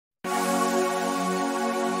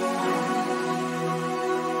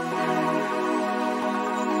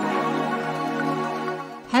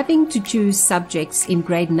Having to choose subjects in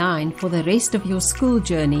grade 9 for the rest of your school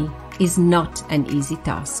journey is not an easy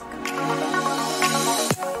task.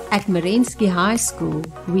 At Merensky High School,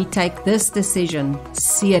 we take this decision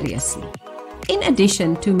seriously. In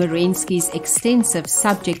addition to Merensky's extensive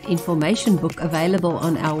subject information book available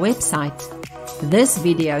on our website, this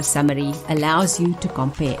video summary allows you to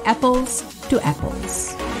compare apples to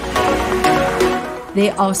apples.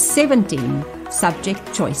 There are 17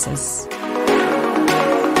 subject choices.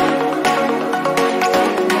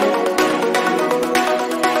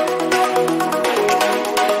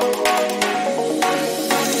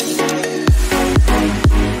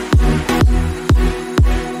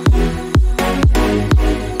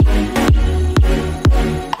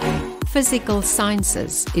 Physical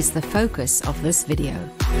sciences is the focus of this video.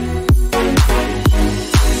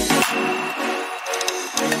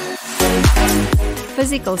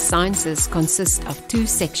 Physical sciences consist of two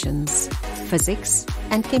sections, physics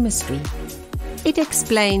and chemistry. It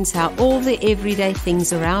explains how all the everyday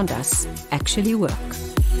things around us actually work.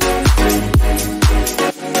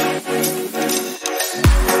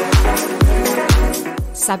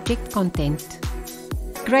 Subject content.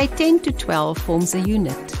 Grade 10 to 12 forms a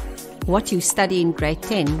unit. What you study in grade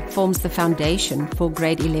 10 forms the foundation for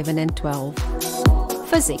grade 11 and 12.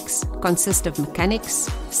 Physics consists of mechanics,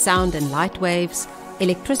 sound and light waves,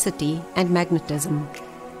 electricity and magnetism.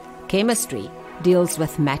 Chemistry deals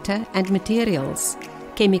with matter and materials,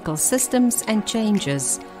 chemical systems and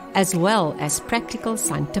changes, as well as practical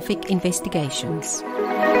scientific investigations.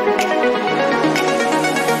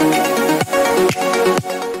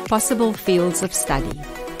 Possible fields of study.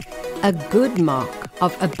 A good mark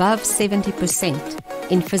of above 70%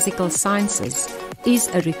 in physical sciences is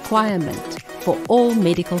a requirement for all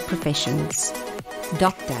medical professions: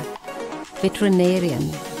 doctor,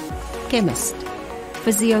 veterinarian, chemist,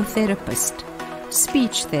 physiotherapist,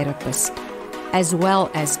 speech therapist, as well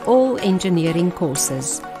as all engineering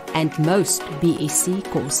courses and most BSc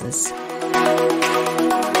courses.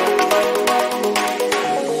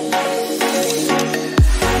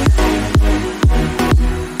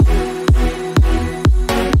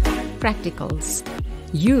 Practicals.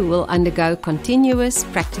 You will undergo continuous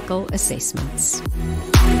practical assessments.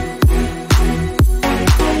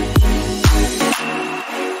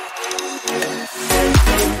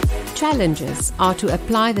 Challenges are to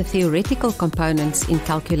apply the theoretical components in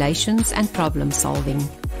calculations and problem solving.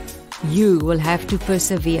 You will have to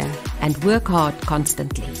persevere and work hard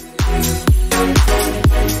constantly.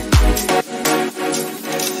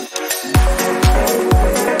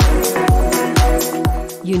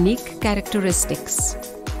 Unique characteristics.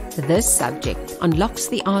 This subject unlocks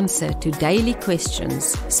the answer to daily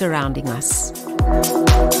questions surrounding us.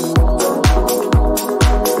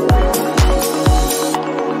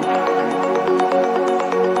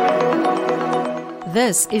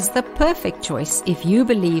 This is the perfect choice if you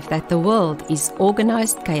believe that the world is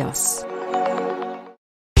organized chaos.